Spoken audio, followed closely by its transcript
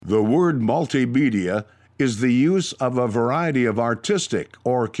The word multimedia is the use of a variety of artistic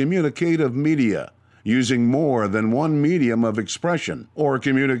or communicative media, using more than one medium of expression or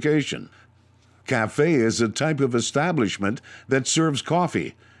communication. Cafe is a type of establishment that serves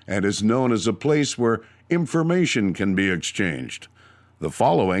coffee and is known as a place where information can be exchanged. The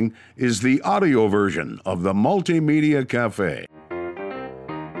following is the audio version of the Multimedia Cafe.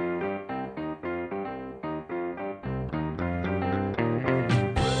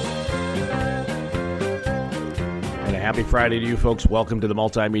 Happy Friday to you folks. Welcome to the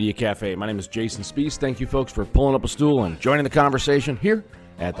Multimedia Cafe. My name is Jason Spees. Thank you folks for pulling up a stool and joining the conversation here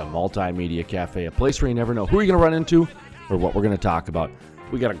at the Multimedia Cafe, a place where you never know who you're going to run into or what we're going to talk about.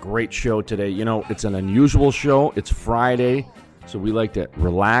 We got a great show today. You know, it's an unusual show. It's Friday, so we like to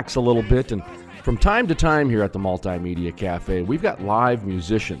relax a little bit. And from time to time here at the Multimedia Cafe, we've got live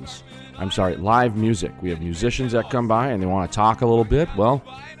music. We have musicians that come by and they want to talk a little bit. Well,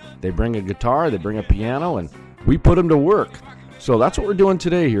 they bring a guitar, they bring a piano, and we put them to work. So that's what we're doing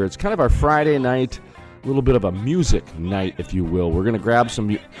today here. It's kind of our Friday night, a little bit of a music night, if you will. We're going to grab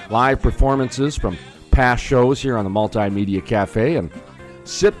some live performances from past shows here on the Multimedia Cafe and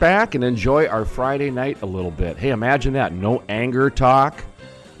sit back and enjoy our Friday night a little bit. Hey, imagine that. No anger talk.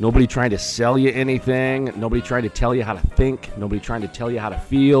 Nobody trying to sell you anything. Nobody trying to tell you how to think. Nobody trying to tell you how to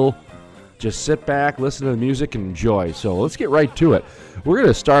feel. Just sit back, listen to the music, and enjoy. So let's get right to it. We're going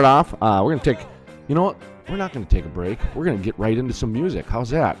to start off. We're going to take, you know what? We're not going to take a break. We're going to get right into some music. How's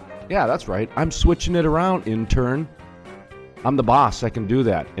that? Yeah, that's right. I'm switching it around, intern. I'm the boss. I can do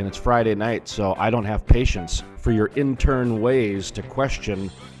that. And it's Friday night, so I don't have patience for your intern ways to question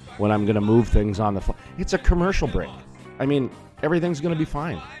when I'm going to move things on the fly. It's a commercial break. I mean, everything's going to be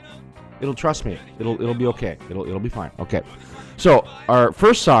fine. Trust me. It'll be okay. It'll be fine. Okay. So our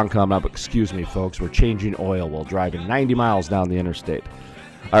first song coming up, excuse me, folks, we're changing oil while driving 90 miles down the interstate.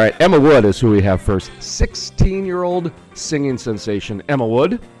 All right, Emma Wood is who we have first. 16-year-old singing sensation Emma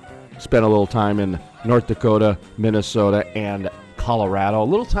Wood spent a little time in North Dakota, Minnesota, and Colorado. A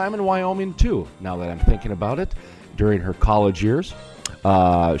little time in Wyoming, too, now that I'm thinking about it, during her college years.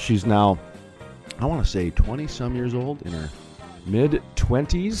 She's now, I want to say, 20-some years old, in her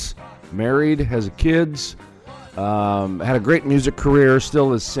mid-20s, married, has kids, had a great music career,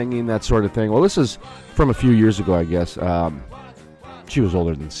 still is singing, that sort of thing. Well, this is from a few years ago, I guess. She was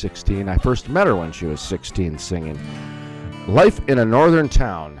older than 16. I first met her when she was 16 singing Life in a Northern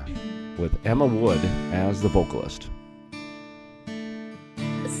Town with Emma Wood as the vocalist.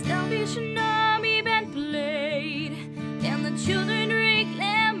 The Salvation Army band played and the children drank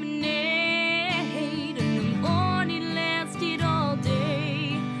lemonade and the morning lasted all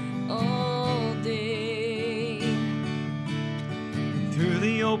day, all day. Through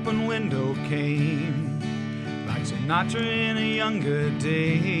the open window came Sinatra in a younger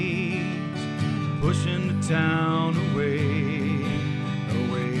days, pushing the town away.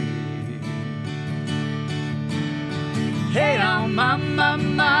 Hey on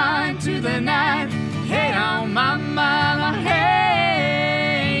my into the night. Hey on my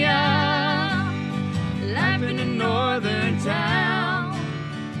hey, life in a northern town.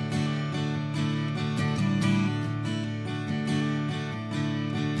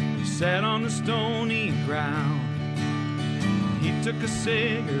 He sat on the stony ground. He took a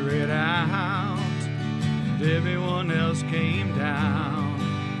cigarette out, and everyone else came down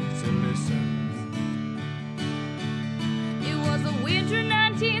to listen. It was the winter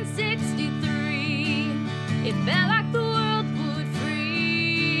 1963. It felt like the world would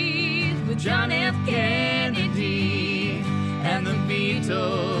freeze with John F. Kennedy and the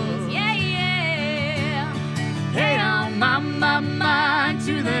Beatles. Yeah, yeah. Hey on my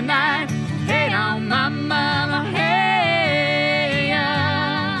into the night. Hey on my hey.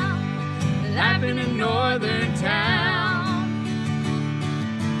 Life in a northern town.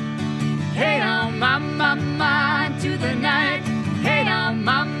 Hey on my into the night. Hey on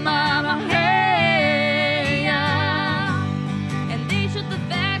my hey, and they shut the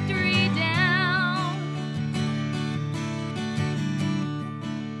factory down.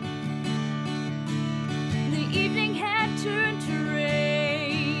 The evening had turned to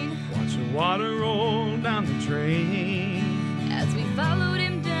rain. Watch the water roll down the drain as we followed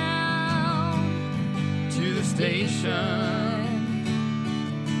him to the station.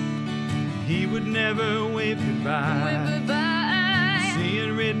 He would never wave goodbye. See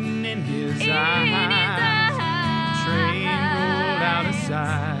it written in his eyes. Train rolled out of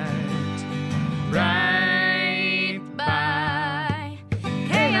sight, right by.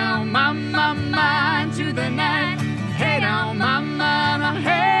 Hey on my into the night. Hey on my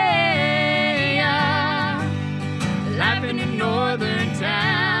hey, life in a northern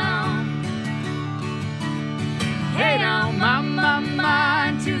town.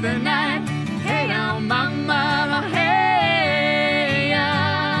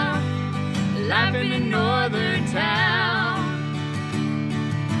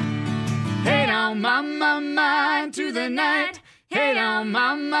 on my mind to the night. Hey, on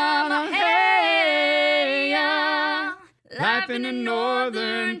my mind, hey, life in a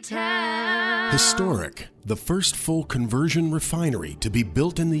northern town. Historic, the first full conversion refinery to be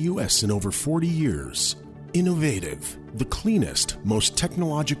built in the U.S. in over 40 years. Innovative, the cleanest, most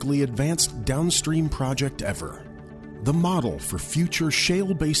technologically advanced downstream project ever. The model for future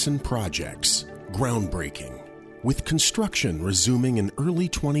shale basin projects. Groundbreaking. With construction resuming in early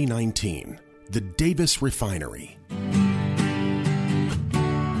 2019, the Davis Refinery.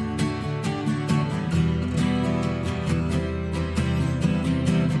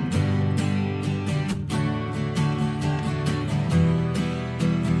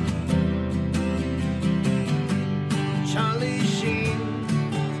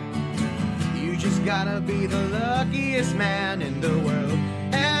 Gotta be the luckiest man in the world.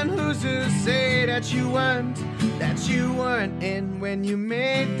 And who's to say that you weren't in when you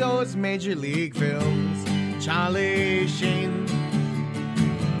made those major league films? Charlie Sheen,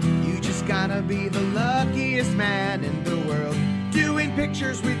 you just gotta be the luckiest man in the world. Doing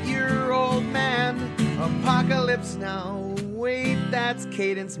pictures with your old man. Apocalypse Now, wait, that's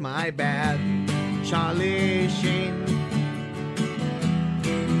Cadence, my bad. Charlie Sheen.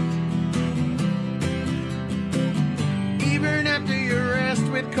 Even after your arrest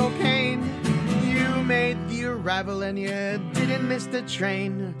with cocaine, you made the arrival and you didn't miss the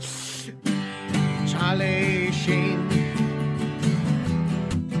train. Charlie Sheen.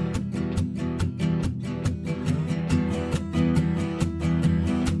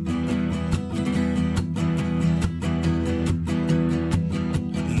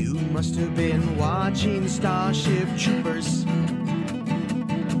 You must have been watching Starship Troopers,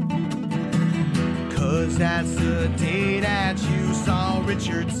 'cause that's the day that you saw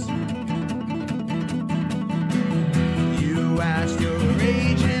Richards. You asked your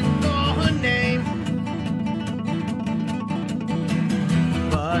agent for her name,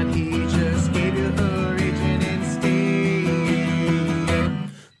 but he just gave you her agent instead.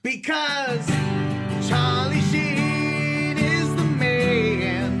 Because Charlie Sheen is the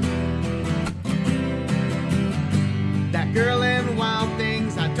man. That girl in Wild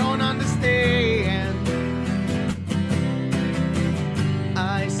Things I don't understand.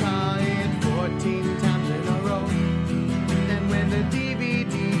 I saw it 14 times in a row. And when the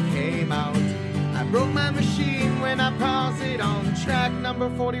DVD came out, I broke my machine when I paused it on track number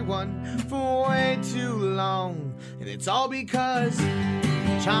 41 for way too long. And it's all because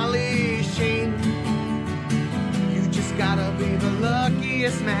Charlie Sheen. You just gotta be the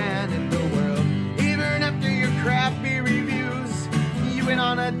luckiest man in the world. Even after your crappy reviews, you went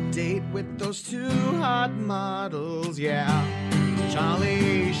on a date with those two hot models, yeah.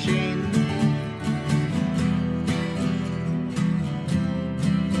 Charlie Sheen.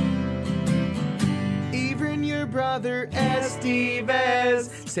 Even your brother Estevez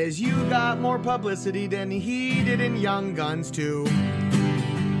says you got more publicity than he did in Young Guns 2.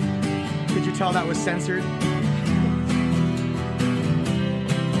 Could you tell that was censored?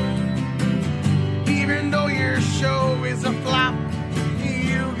 Even though your show is a flop,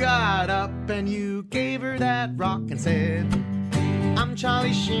 you got up and you gave her that rock and said, I'm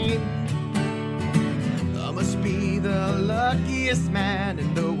Charlie Sheen. I must be the luckiest man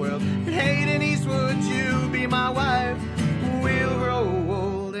in the world. Hayden Eastwood, you be my wife. We'll grow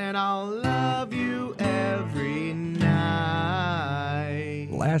old and I'll love you every night.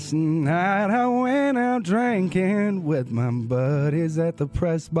 Last night I went out drinking with my buddies at the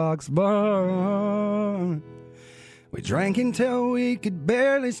Press Box Bar. We drank until we could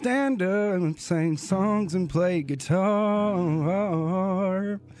barely stand up, sang songs and play guitar.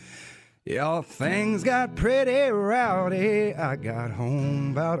 Yeah, things got pretty rowdy. I got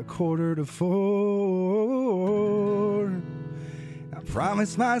home about 3:45. I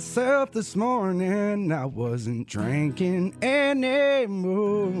promised myself this morning I wasn't drinking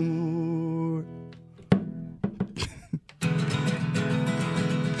anymore.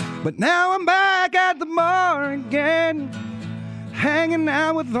 But now I'm back at the bar again, hanging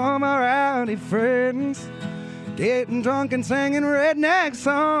out with all my rowdy friends, getting drunk and singing redneck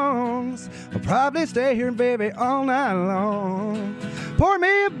songs. I'll probably stay here, baby, all night long. Pour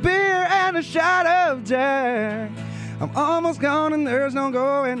me a beer and a shot of Jack. I'm almost gone and there's no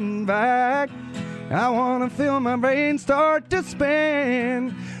going back. I want to feel my brain start to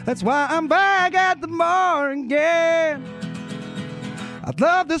spin. That's why I'm back at the bar again. I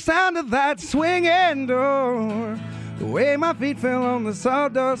love the sound of that swinging door, the way my feet fell on the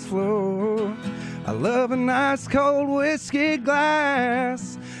sawdust floor. I love a nice cold whiskey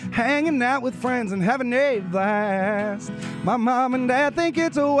glass hanging out with friends and having a blast. My mom and dad think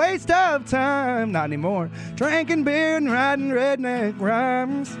it's a waste of time. Not anymore. Drinking beer and writing redneck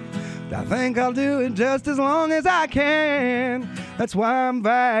rhymes. But I think I'll do it just as long as I can. That's why I'm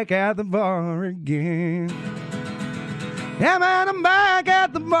back at the bar again. Yeah, man, I'm back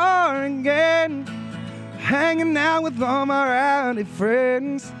at the bar again. Hanging out with all my rowdy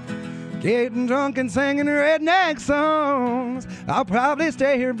friends. Getting drunk and singing redneck songs. I'll probably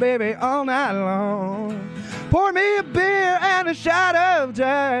stay here, baby, all night long. Pour me a beer and a shot of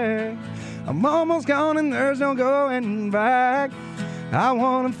Jack. I'm almost gone and there's no going back. I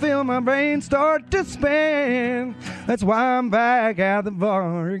want to feel my brain start to spin. That's why I'm back at the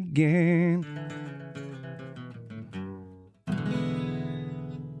bar again.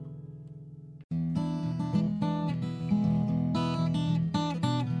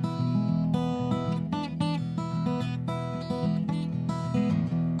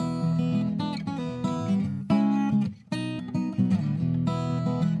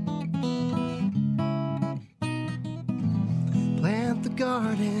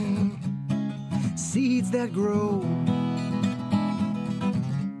 Garden, seeds that grow.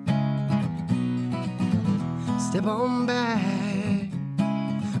 Step on back,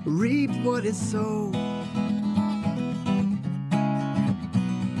 reap what is sown.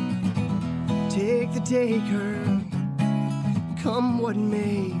 Take the taker, come what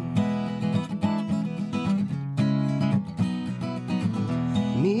may.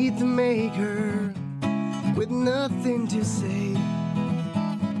 Meet the maker with nothing to say.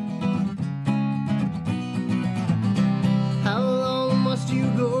 Must you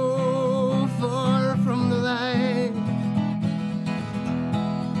go far from the light?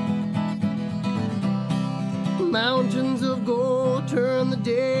 Mountains of gold turn the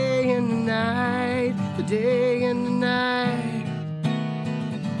day into night, the day into night.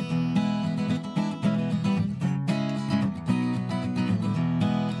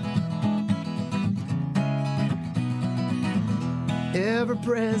 Ever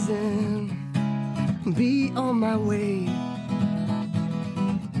present, be on my way.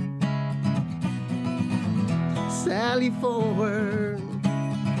 Sally forward,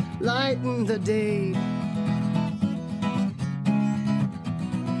 lighten the day.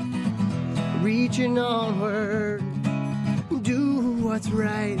 Reaching onward, do what's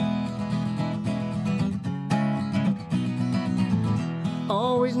right.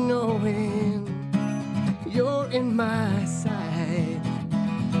 Always knowing you're in my sight.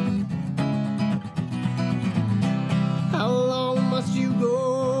 How long must you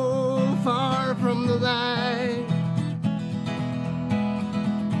go far from the light?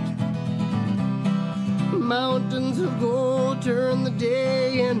 Mountains of gold turn the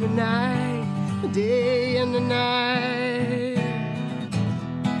day into night, the day into night.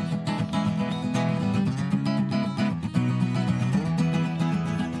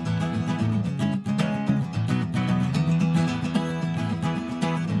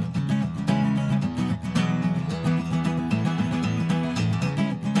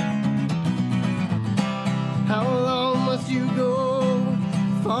 How long must you go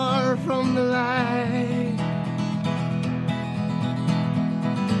far from the light?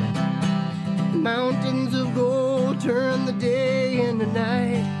 Mountains of gold turn the day into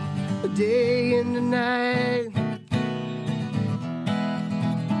night, the day into night.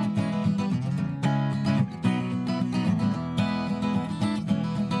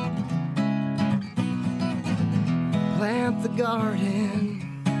 Plant the garden,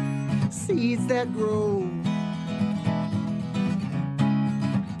 seeds that grow.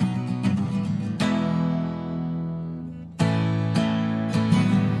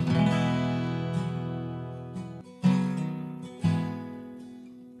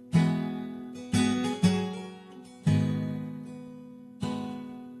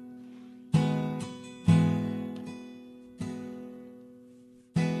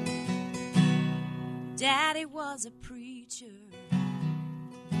 Daddy was a preacher.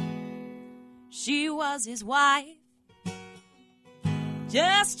 She was his wife.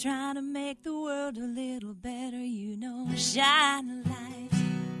 Just trying to make the world a little better, you know, shine a light.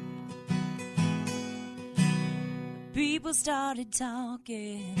 People started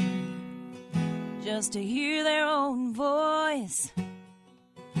talking just to hear their own voice.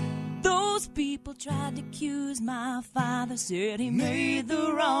 Those people tried to accuse my father, said he made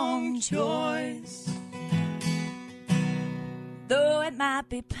the wrong choice. Though it might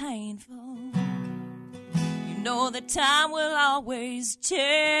be painful, you know that time will always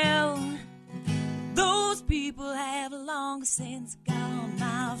tell. Those people have long since gone,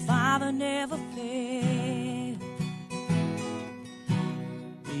 my father never failed.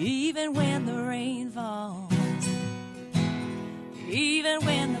 even when the rain falls, even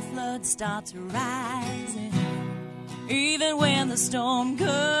when the flood starts rising, even when the storm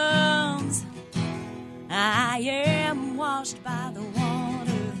comes, I am washed by the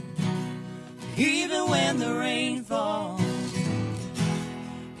water. Even when the rain falls,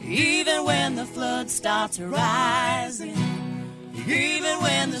 even when the flood starts rising, even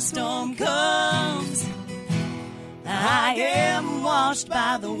when the storm comes, I am washed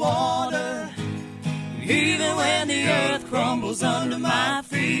by the water. Even when the earth crumbles under my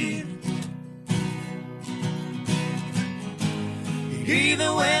feet,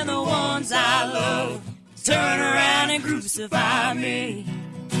 even when the ones I love turn around and crucify me,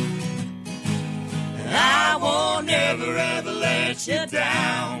 I won't ever ever let you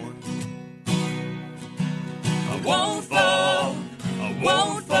down. I won't fall, I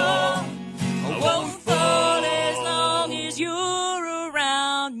won't fall, I won't fall as long as you're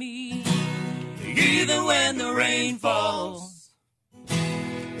around me. Even when the rain falls,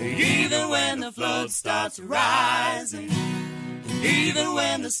 even when the flood starts rising, even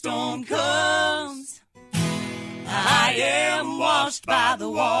when the storm comes, I am washed by the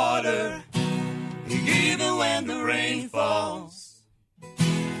water. Even when the rain falls,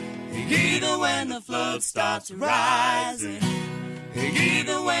 even when the flood starts rising,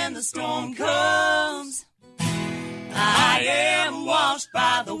 even when the storm comes, I am washed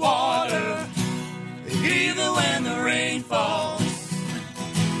by the water. Even when the rain falls,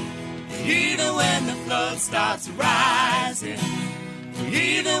 even when the flood starts rising,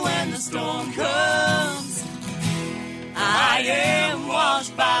 even when the storm comes, I am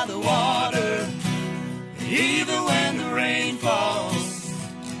washed by the water. Even when the rain falls,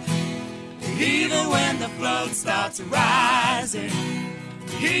 even when the flood starts rising,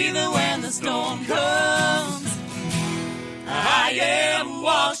 even when the storm comes, I am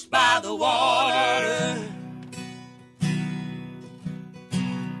washed by the water.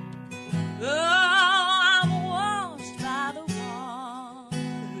 Oh, I'm washed by the water.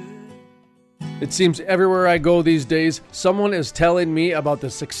 It seems everywhere I go these days, someone is telling me about the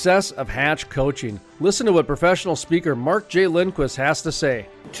success of Hatch coaching. Listen to what professional speaker Mark J. Lindquist has to say.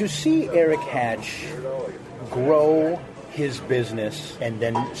 To see Eric Hatch grow his business and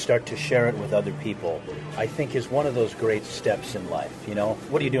then start to share it with other people, I think is one of those great steps in life. You know,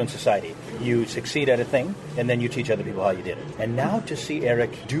 what do you do in society? You succeed at a thing, and then you teach other people how you did it. And now to see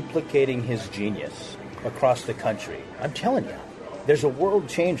Eric duplicating his genius across the country, I'm telling you, there's a world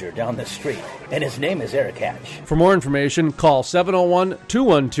changer down the street, and his name is Eric Hatch. For more information, call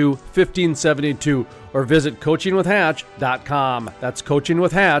 701-212-1572 or visit coachingwithhatch.com. That's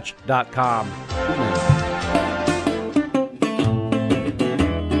coachingwithhatch.com.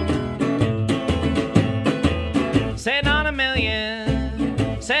 Sitting on $1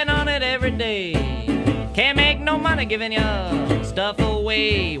 million, sitting on it every day. Can't make no money giving your stuff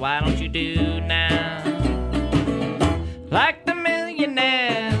away. Why don't you do now like the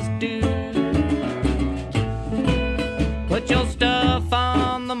millionaires do? Put your stuff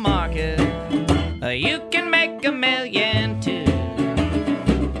on the market. You can make $1 million too.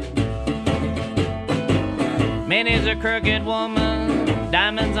 Minnie's a crooked woman,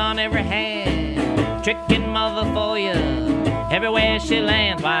 diamonds on every hand, tricking mother for you everywhere she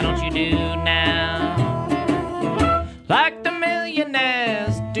lands. Why don't you do now like the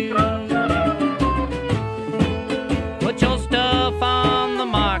millionaires do? Put your stuff on the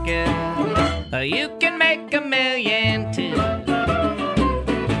market. You can make $1 million too.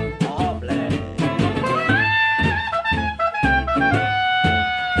 Oh, bless.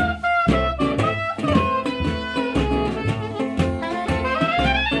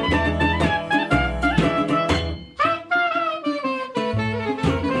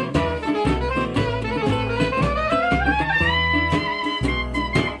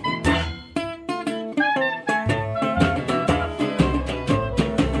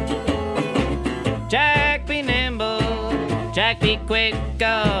 Jack be nimble, Jack be quick,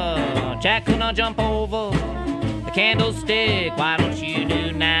 Jack will not jump over the candlestick. Why don't you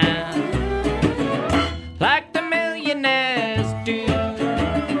do now like the millionaires do?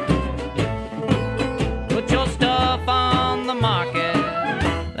 Put your stuff on the market.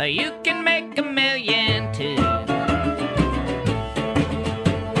 You can make $1 million too.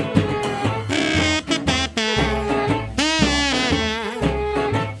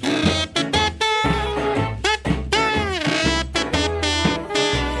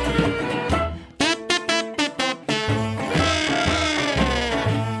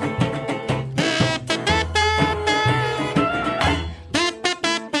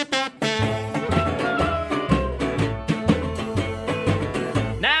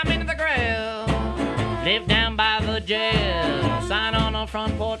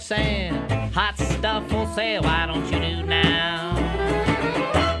 front porch saying, hot stuff for sale, why don't you do now?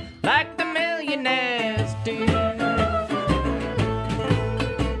 Like the millionaires do.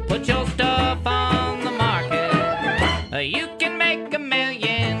 Put your stuff on the market, you can make $1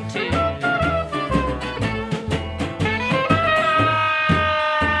 million too.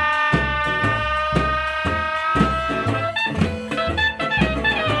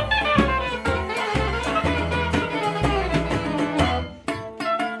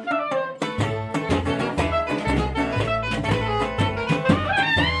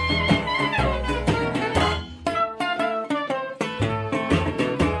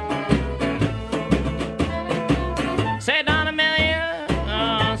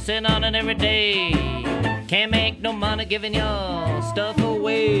 On it every day. Can't make no money giving your stuff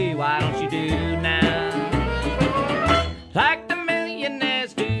away. Why don't you do now like the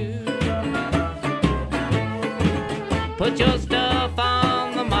millionaires do? Put your stuff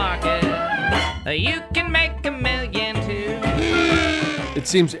on the market, you can make $1 million too. It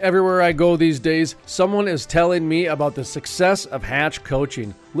seems everywhere I go these days, someone is telling me about the success of Hatch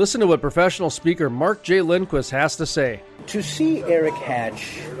coaching. Listen to what professional speaker Mark J. Lindquist has to say. To see Eric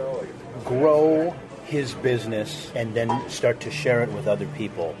Hatch grow his business and then start to share it with other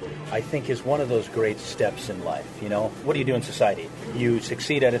people, I think is one of those great steps in life. You know, what do you do in society? You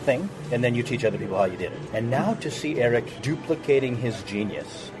succeed at a thing, and then you teach other people how you did it. And now to see Eric duplicating his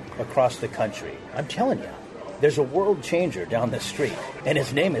genius across the country, I'm telling you, there's a world changer down the street, and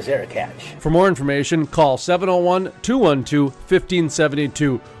his name is Eric Hatch. For more information, call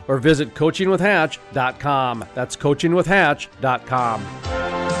 701-212-1572 or visit coachingwithhatch.com. That's coachingwithhatch.com.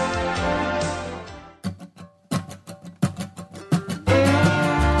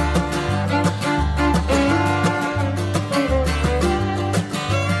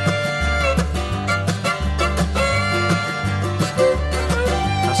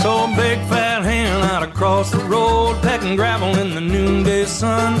 I saw a big fat hen out across the road, pecking gravel in the noonday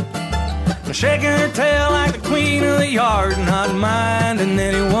sun, and shaking her tail like the queen of the yard, not minding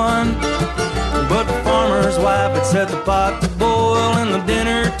anyone. But the farmer's wife had set the pot to boil, and the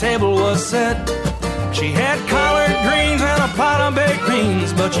dinner table was set. She had collard greens and a pot of baked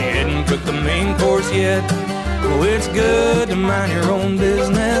beans, but she hadn't cooked the main course yet. Oh, it's good to mind your own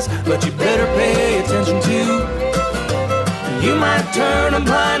business, but you better pay attention too. You might turn a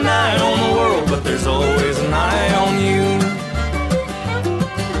blind eye on the world, but there's always an eye on you.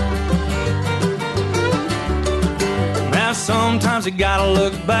 Now sometimes you gotta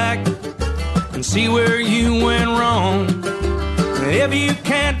look back and see where you went wrong. If you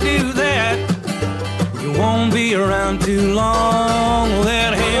can't do that, you won't be around too long. Well,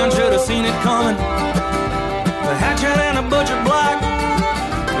 that hen should have seen it coming, the hatchet and a butcher block,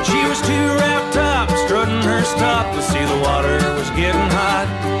 but she was too wrapped up, strutting her stuff to see the water was getting hot.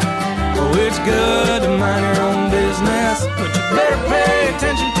 Oh, it's good to mind your own business, but you better pay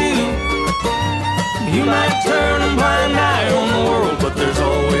attention too. You might turn a blind eye on the world, but there's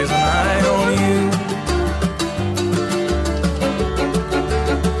always an eye on you.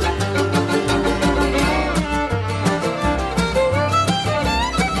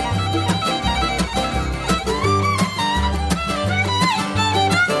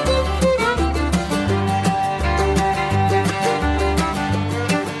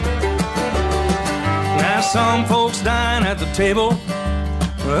 Some folks dine at the table,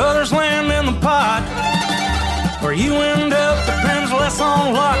 others land in the pot. Where you end up depends less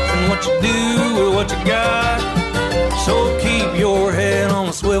on luck than what you do with what you got. So keep your head on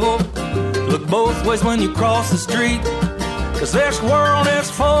a swivel, look both ways when you cross the street, 'cause this world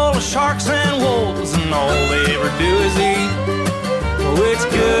is full of sharks and wolves, and all they ever do is eat. Oh, it's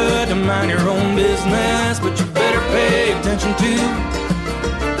good to mind your own business, but you better pay attention too.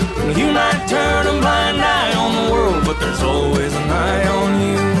 You might turn a blind eye on the world, but there's always an eye on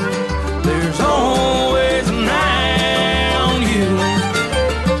you. There's always an eye on you.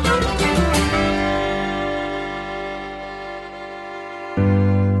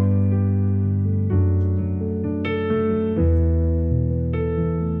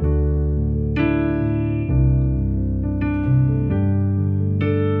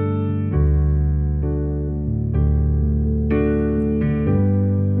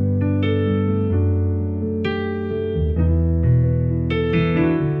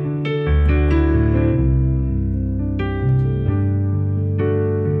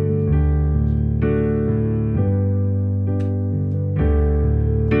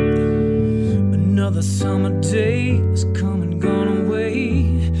 Another summer day has come and gone away.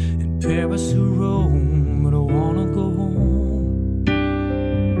 In Paris or Rome, but I wanna go home.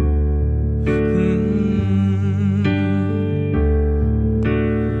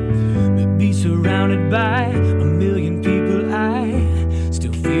 surrounded by a million people, I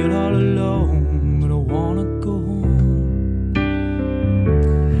still feel all alone, but I wanna go home.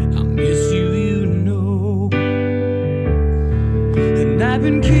 I miss you, you know, and I've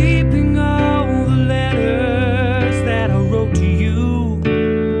been keeping all the letters that I wrote to you,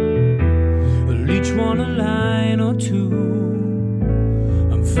 each one a line or two.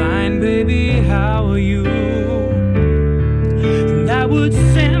 I'm fine, baby, how are you? And I would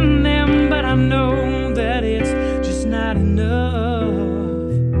send them, but I know that it's just not enough.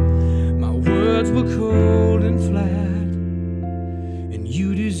 My words were cold and flat, and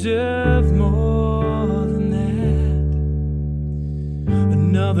you deserve more than that.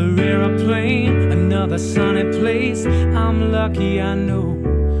 Another airplane, another sunny place. I'm lucky, I know,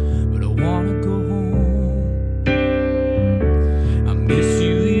 but I wanna go home. I miss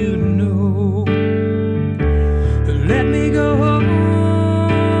you, you know. Let me go home.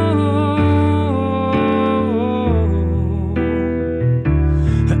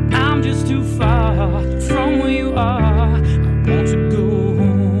 I'm just too far from where you are. I want to go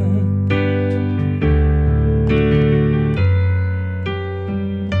home.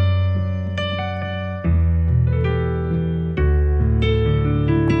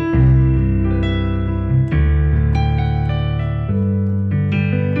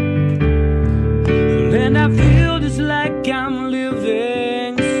 And I feel just like I'm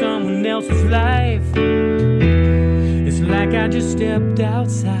living someone else's life. It's like I just stepped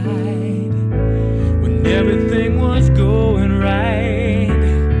outside when everything was going right.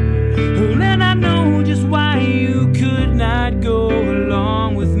 And I know just why you could not go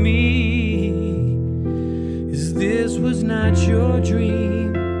along with me. 'Cause this was not your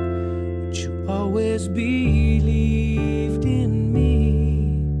dream, but you always believed in me.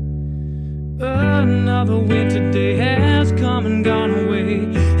 Another winter day has come and gone away,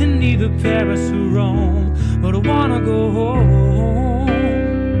 in neither Paris or Rome, but I wanna go home.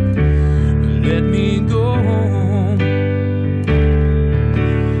 Let me go home.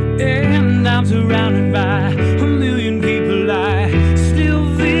 And I'm surrounded by a million people, I still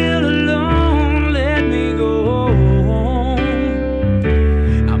feel alone. Let me go home.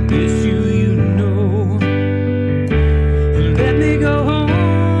 I miss you, you know. Let me go home.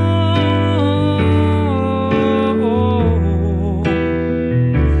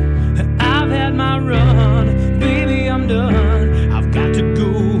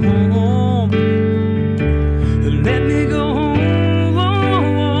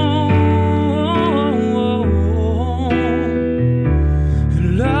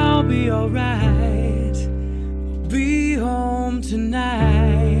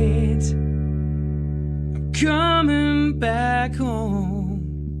 Coming back home.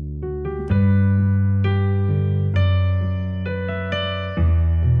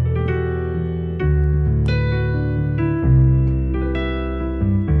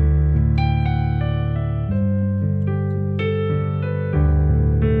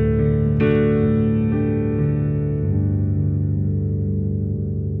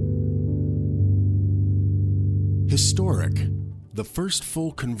 Historic. The first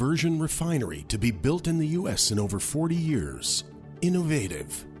full conversion refinery to be built in the U.S. in over 40 years.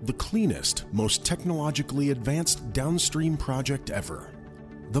 Innovative. The cleanest, most technologically advanced downstream project ever.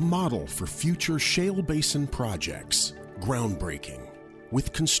 The model for future shale basin projects. Groundbreaking.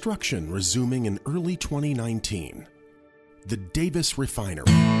 With construction resuming in early 2019. The Davis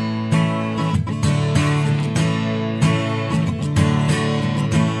Refinery.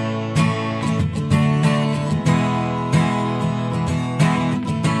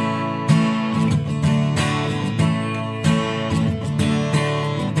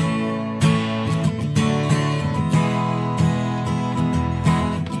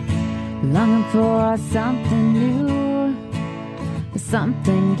 Longing for something new,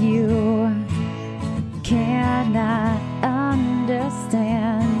 something you cannot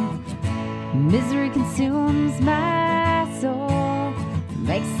understand. Misery consumes my soul,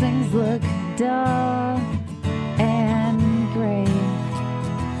 makes things look dull and gray.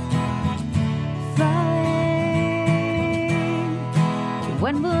 Falling,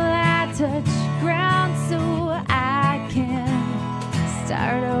 when will I touch ground so I can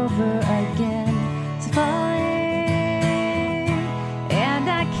start over again? It's falling, and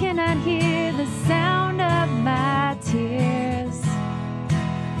I cannot hear the sound of my tears.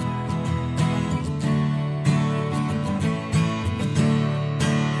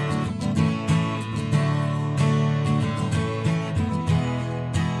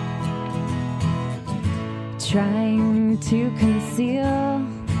 Trying to conceal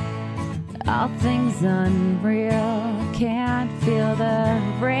all things unreal, can't feel the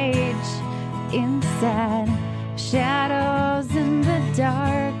rage inside, shadows in the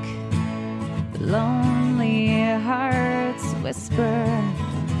dark. Lonely hearts whisper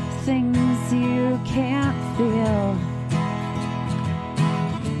things you can't feel.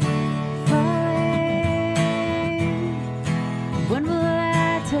 Falling, when will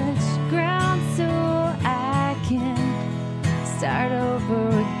I touch ground so I can start over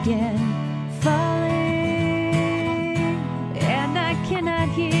again? Falling, and I cannot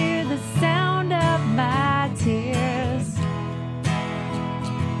hear the sound of my tears.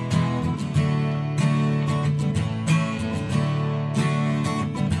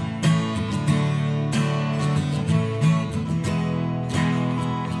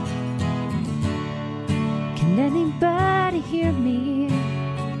 Can anybody hear me?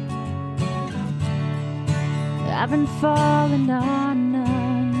 I've been falling on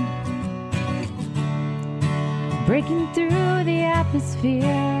none, breaking through the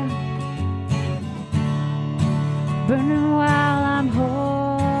atmosphere, burning while I'm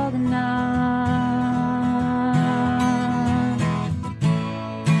holding on.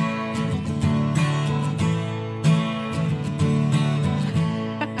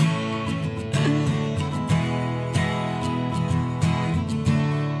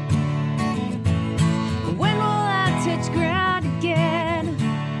 When will I touch ground again?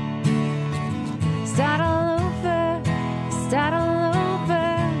 Start all over, start all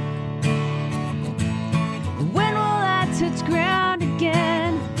over. When will I touch ground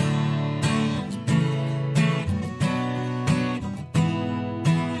again?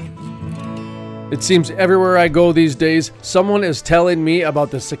 It seems everywhere I go these days, someone is telling me about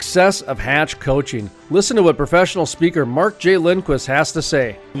the success of Hatch coaching. Listen to what professional speaker Mark J. Lindquist has to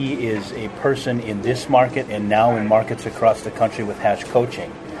say. He is a person in this market and now in markets across the country with Hatch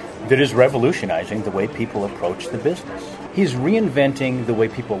coaching that is revolutionizing the way people approach the business. He's reinventing the way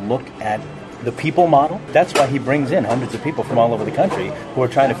people look at the people model. That's why he brings in hundreds of people from all over the country who are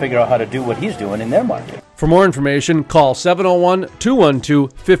trying to figure out how to do what he's doing in their market. For more information, call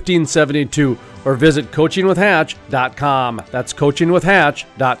 701-212-1572 or visit coachingwithhatch.com. That's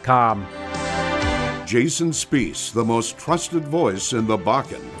coachingwithhatch.com. Jason Spees, the most trusted voice in the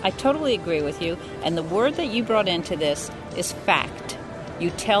Bakken. I totally agree with you, and the word that you brought into this is fact. You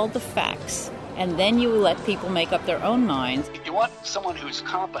tell the facts, and then you let people make up their own minds. You want someone who's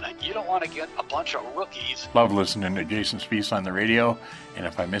competent. You don't want to get a bunch of rookies. Love listening to Jason Spees on the radio, and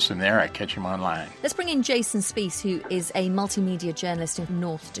if I miss him there, I catch him online. Let's bring in Jason Spees, who is a multimedia journalist in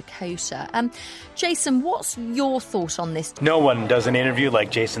North Dakota. Jason, what's your thought on this? No one does an interview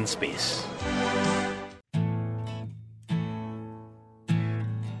like Jason Spees.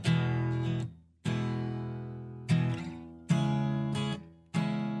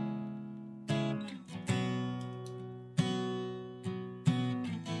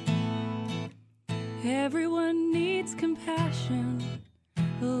 Everyone needs compassion,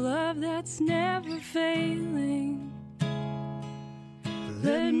 a love that's never failing.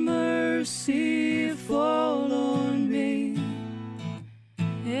 Let mercy fall on me.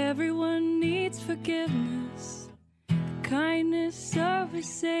 Everyone needs forgiveness, the kindness of a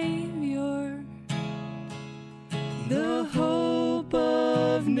Savior, the hope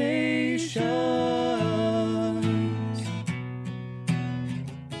of nations.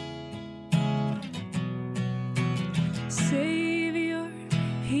 Savior,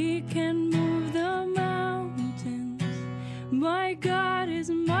 He can move the mountains. My God is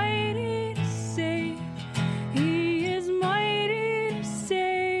mighty to save. He is mighty to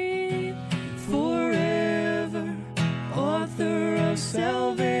save. Forever, author of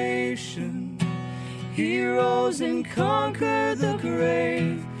salvation. He rose and conquered the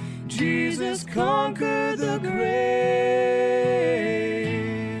grave. Jesus conquered the grave.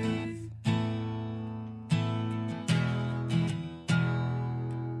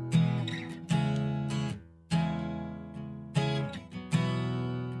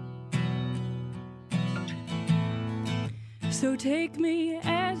 So take me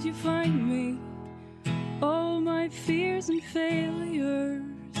as you find me, all my fears and failures.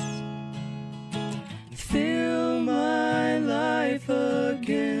 Fill my life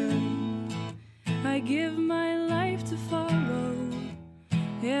again. I give my life to follow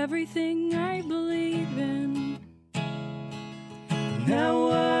everything I believe in.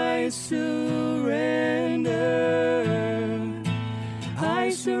 Now I surrender. I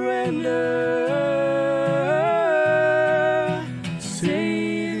surrender.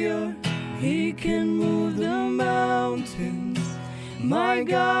 My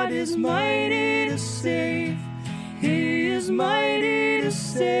God is mighty to save. He is mighty to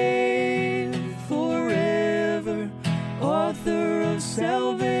save. Forever, author of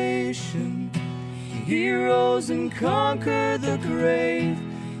salvation. He rose and conquered the grave.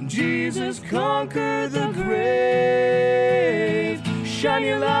 Jesus conquered the grave. Shine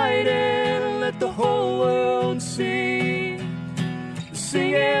your light and let the whole world see.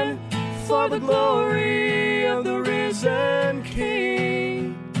 Singing for the glory of the risen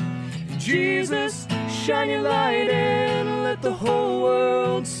King. Jesus, shine your light and let the whole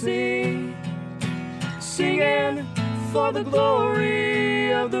world see. Singing for the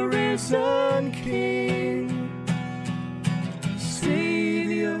glory of the risen King.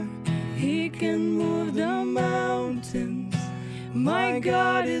 Savior, he can move the mountains. My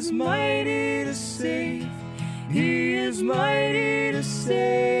God is mighty to save. He is mighty to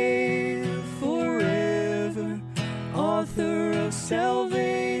save forever. Author of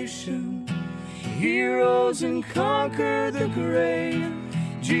salvation. He rose and conquered the grave.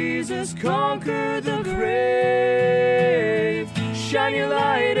 Jesus conquered the grave. Shine your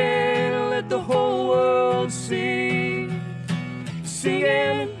light and let the whole world see.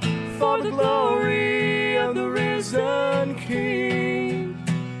 Singing for the glory of the risen King.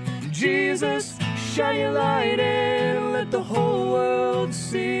 Jesus, shine your light and let the whole world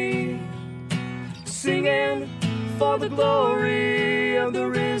see. Singing for the glory of the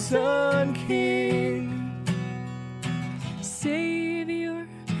risen King. Savior,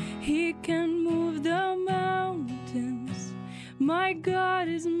 he can move the mountains. My God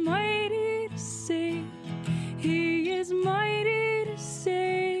is mighty to save. He is mighty to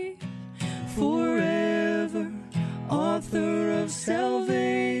save forever. Author of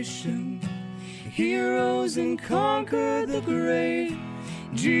salvation. He rose and conquered the grave.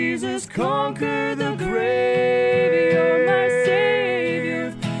 Jesus conquered the grave. You're my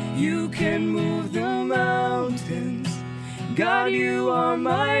Savior. You can move the mountains. God, you are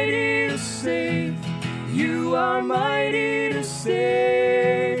mighty to save. You are mighty to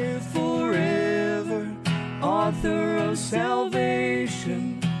save forever. Author of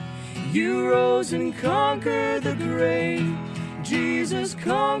salvation. You rose and conquered the grave. Jesus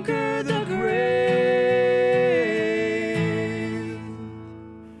conquered the grave.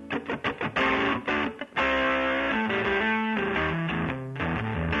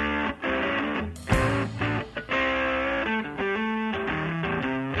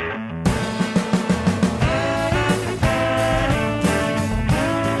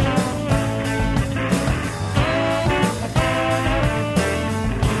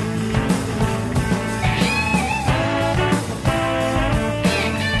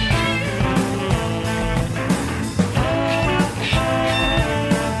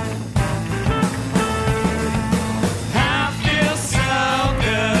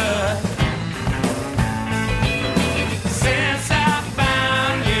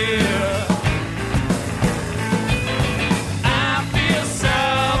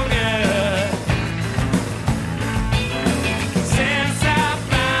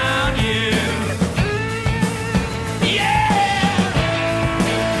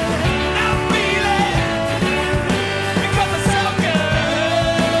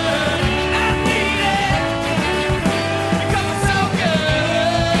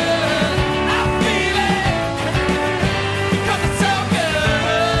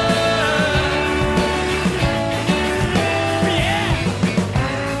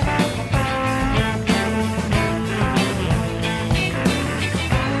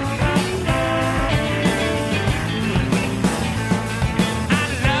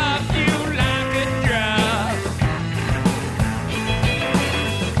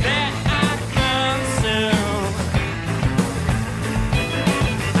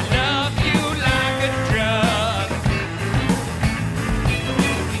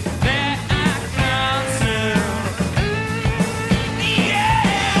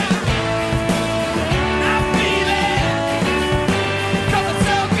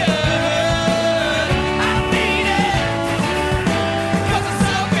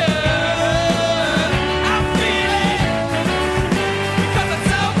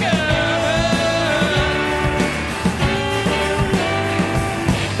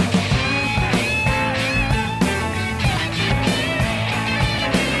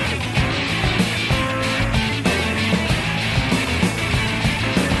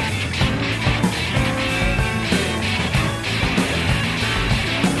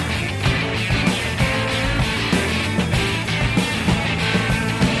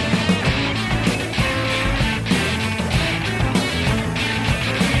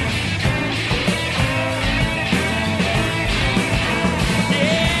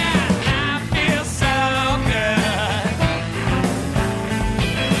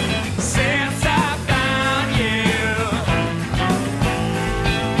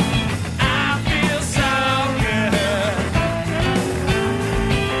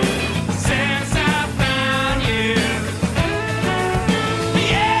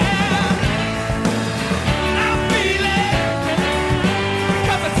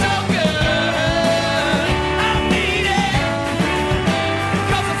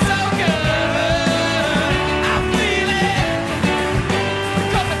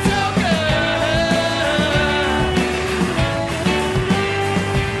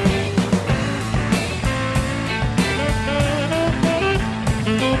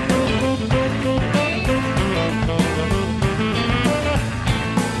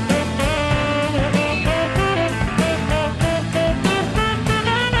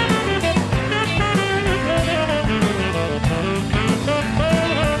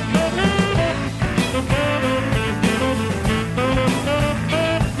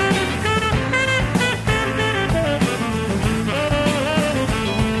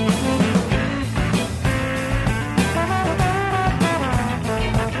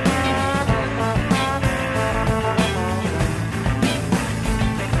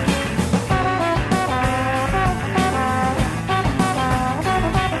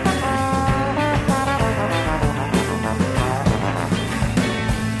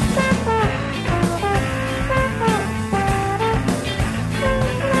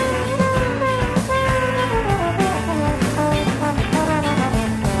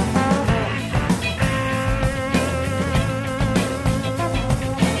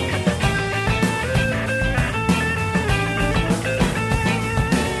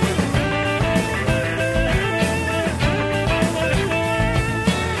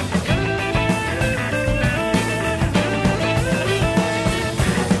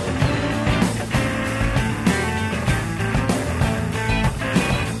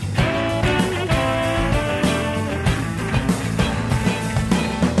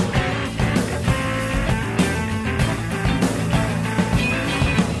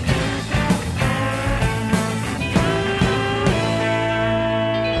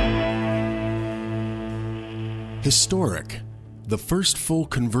 Historic, the first full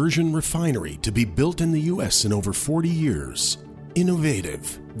conversion refinery to be built in the U.S. in over 40 years.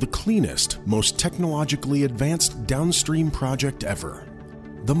 Innovative, the cleanest, most technologically advanced downstream project ever.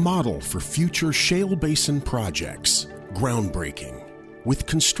 The model for future shale basin projects. Groundbreaking, with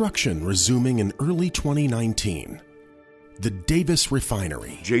construction resuming in early 2019. The Davis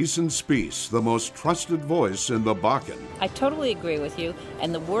Refinery. Jason Spiess, the most trusted voice in the Bakken. I totally agree with you,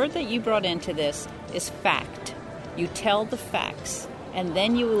 and the word that you brought into this is fact. You tell the facts, and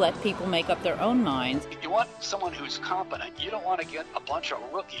then you let people make up their own minds. You want someone who's competent. You don't want to get a bunch of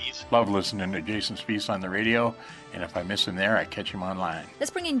rookies. Love listening to Jason Spiess on the radio, and if I miss him there, I catch him online.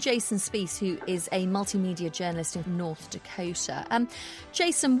 Let's bring in Jason Spiess, who is a multimedia journalist in North Dakota.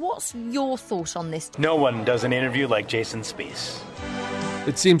 Jason, what's your thought on this? No one does an interview like Jason Spiess.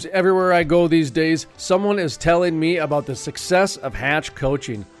 It seems everywhere I go these days, someone is telling me about the success of Hatch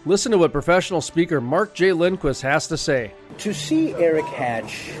coaching. Listen to what professional speaker Mark J. Lindquist has to say. To see Eric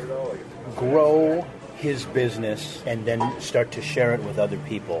Hatch grow his business and then start to share it with other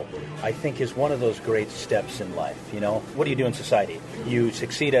people, I think is one of those great steps in life. You know, what do you do in society? You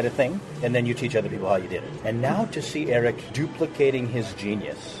succeed at a thing, and then you teach other people how you did it. And now to see Eric duplicating his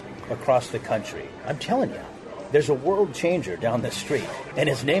genius across the country, I'm telling you, there's a world changer down the street, and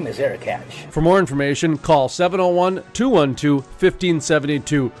his name is Eric Hatch. For more information, call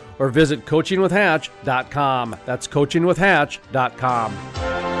 701-212-1572 or visit coachingwithhatch.com. That's coachingwithhatch.com.